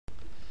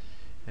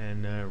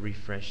and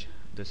refresh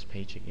this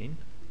page again.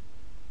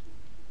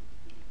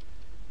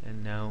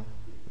 And now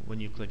when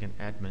you click on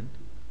admin,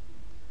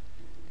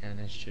 and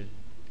it should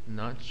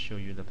not show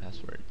you the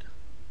password.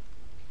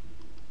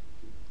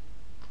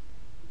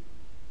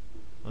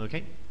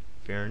 Okay,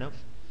 fair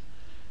enough.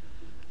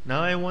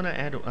 Now I want to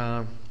add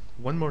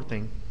one more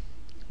thing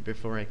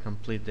before I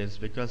complete this,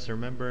 because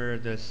remember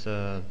this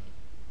the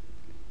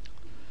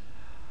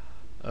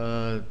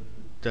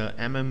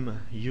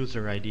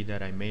user ID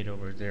that I made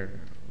over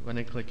there. When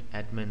I click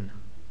admin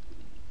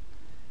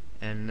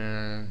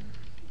and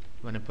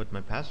when I put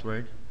my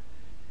password,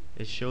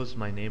 it shows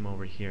my name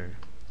over here.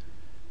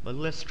 But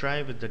let's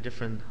try with the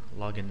different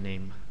login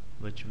name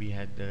which we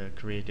had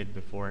created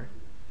before.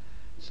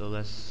 So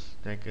let's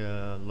take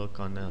a look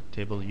on the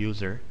table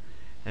user,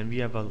 and we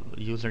have a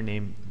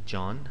username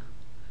John,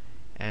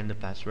 and the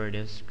password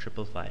is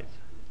 555.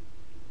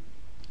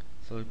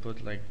 So we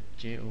put like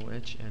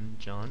JOH and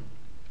John,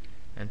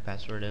 and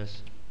password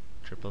is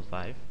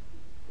 555.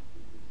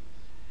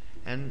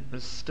 And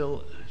it's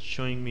still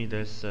showing me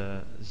this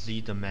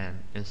Z the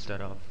man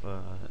instead of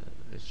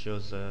it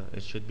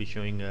should be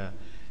showing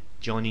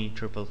Johnny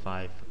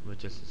 555,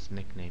 which is his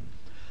nickname.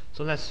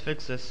 So let's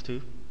fix this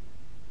too.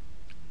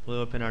 We'll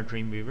open our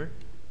Dreamweaver.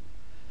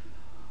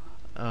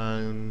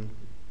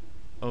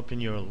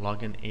 Open your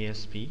login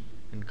ASP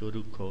and go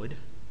to code.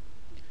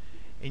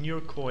 In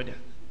your code,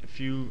 if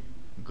you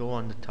go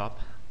on the top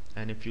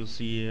and if you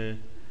see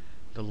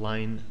the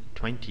line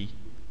 20,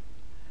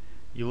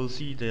 you will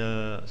see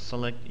the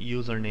select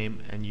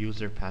username and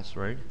user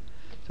password.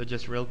 So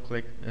just real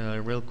quick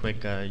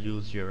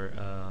use your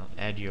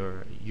add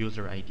your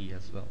user ID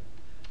as well.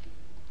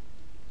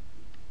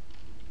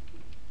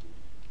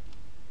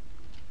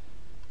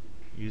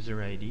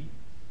 User ID,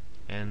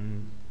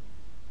 and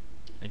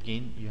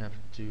again you have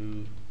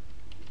to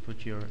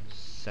put your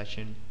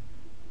session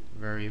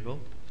variable,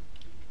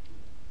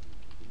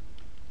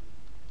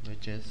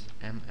 which is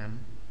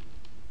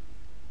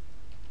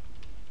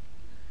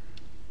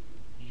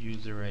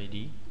user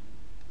ID,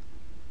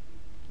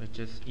 which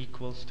is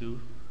equals to,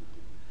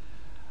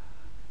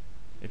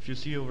 if you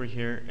see over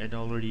here, it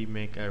already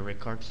make a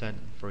record set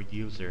for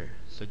user,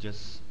 so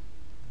just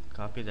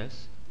copy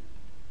this,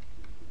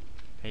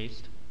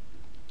 paste,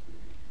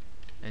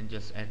 and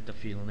just add the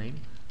field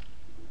name,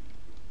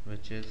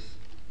 which is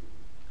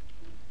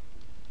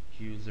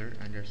user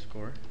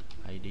underscore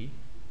ID,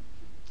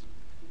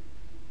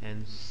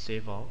 and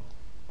save all.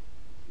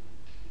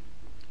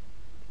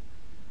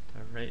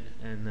 Alright,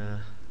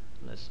 and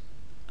let's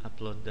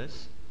upload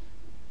this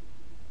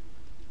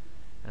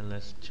and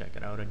let's check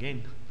it out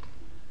again.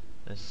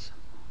 Let's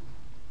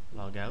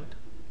log out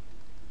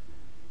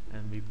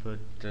and we put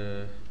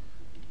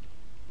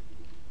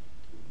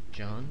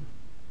John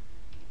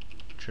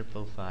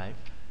 555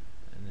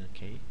 and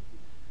okay.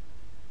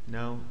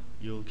 Now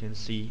you can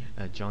see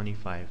Johnny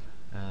 5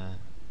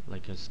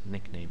 like his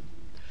nickname.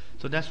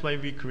 So that's why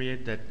we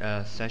create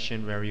that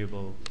session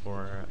variable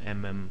for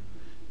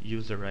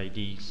user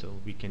ID, so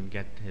we can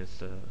get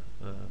his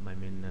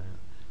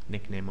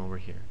nickname over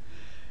here.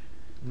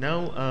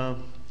 Now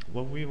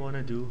what we want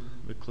to do,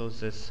 we close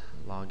this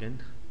login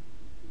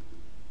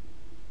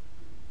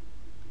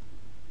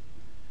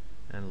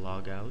and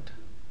log out.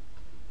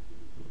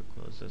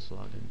 We'll close this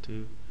login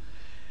too.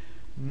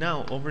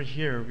 Now over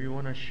here we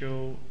want to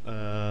show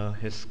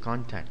his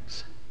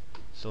contacts,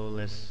 so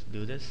let's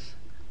do this.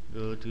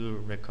 Go to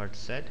record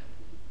set,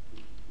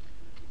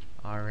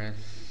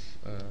 RS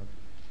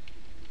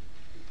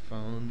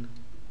phone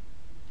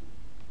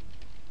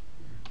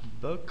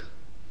book,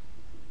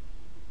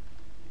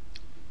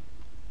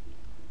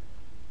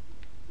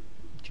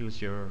 choose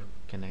your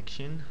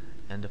connection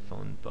and the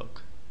phone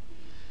book.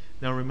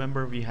 Now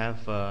remember we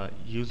have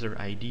user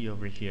ID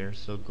over here,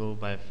 so go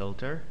by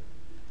filter,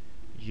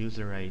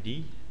 user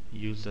ID,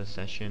 use the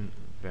session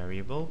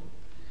variable,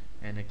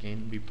 and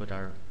again we put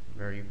our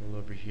variable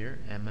over here,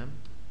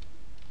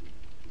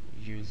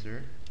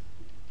 user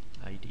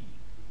ID.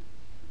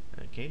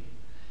 Okay,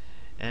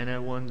 and I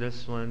want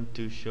this one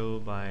to show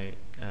by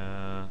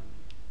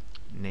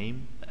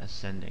name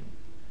ascending.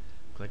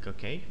 Click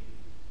OK,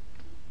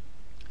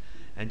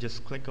 and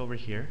just click over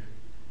here,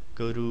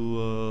 go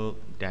to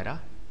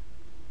data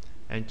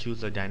and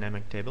choose a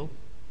dynamic table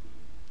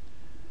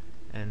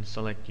and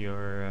select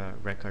your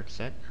record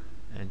set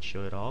and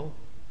show it all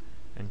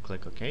and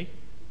click OK.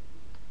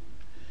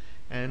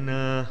 And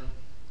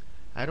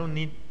I don't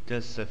need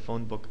this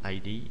phone book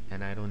ID,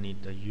 and I don't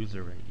need the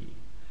user ID.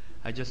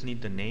 I just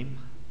need the name,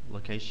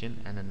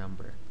 location, and a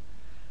number.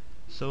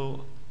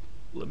 So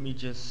let me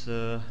just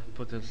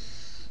put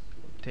this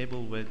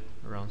table width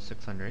around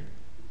 600,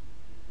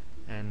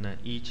 and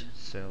each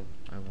cell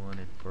I want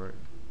it for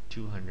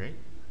 200,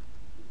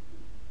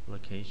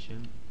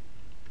 location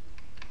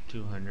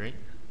 200,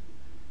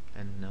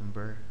 and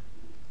number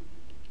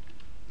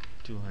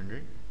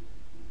 200,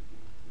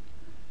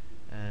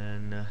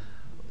 and I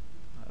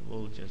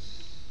will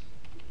just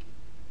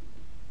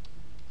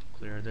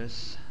clear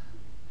this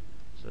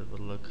so it will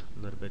look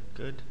a little bit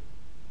good.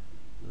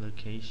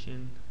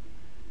 Location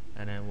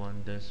and I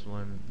want this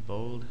one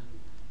bold,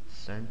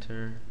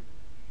 center,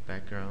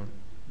 background,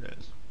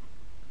 this.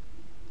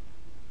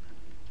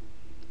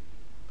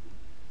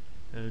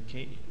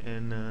 Okay,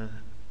 and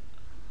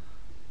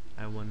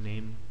I want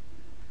name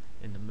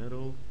in the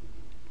middle.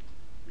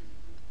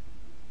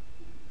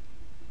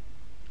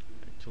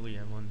 Actually,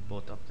 I want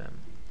both of them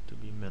to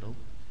be middle,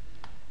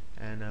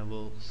 and I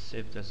will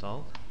save this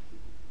all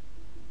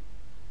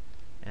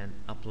and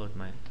upload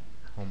my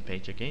home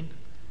page again,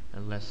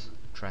 and let's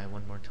try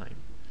one more time.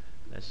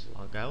 Let's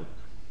log out.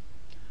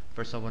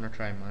 First I want to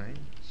try mine,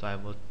 so I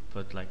will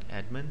put like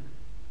admin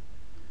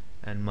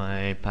and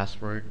my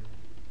password.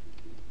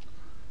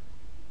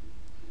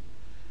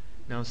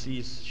 Now see,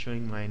 it's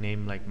showing my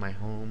name like my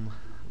home,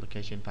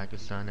 location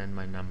Pakistan, and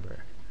my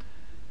number.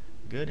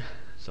 Good,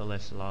 so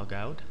let's log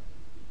out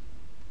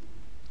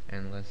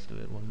and let's do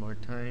it one more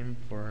time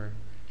for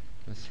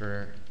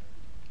Mr.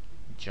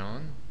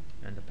 John,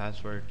 and the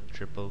password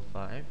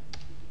 555.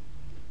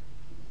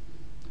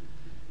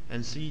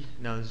 And see,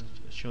 now it's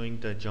showing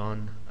the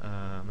John,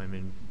 I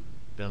mean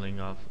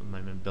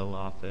bill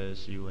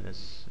office,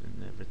 US,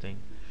 and everything.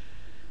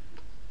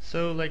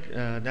 So like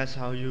that's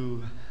how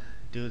you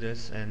do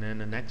this, and in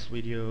the next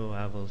video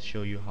I will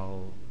show you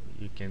how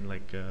you can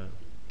like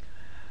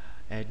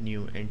add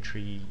new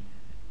entry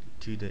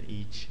to the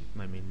each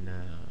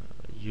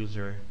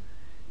user,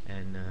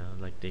 and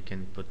like they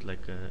can put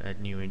like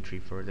add new entry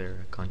for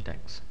their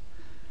contacts.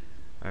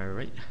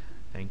 Alright,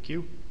 thank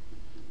you.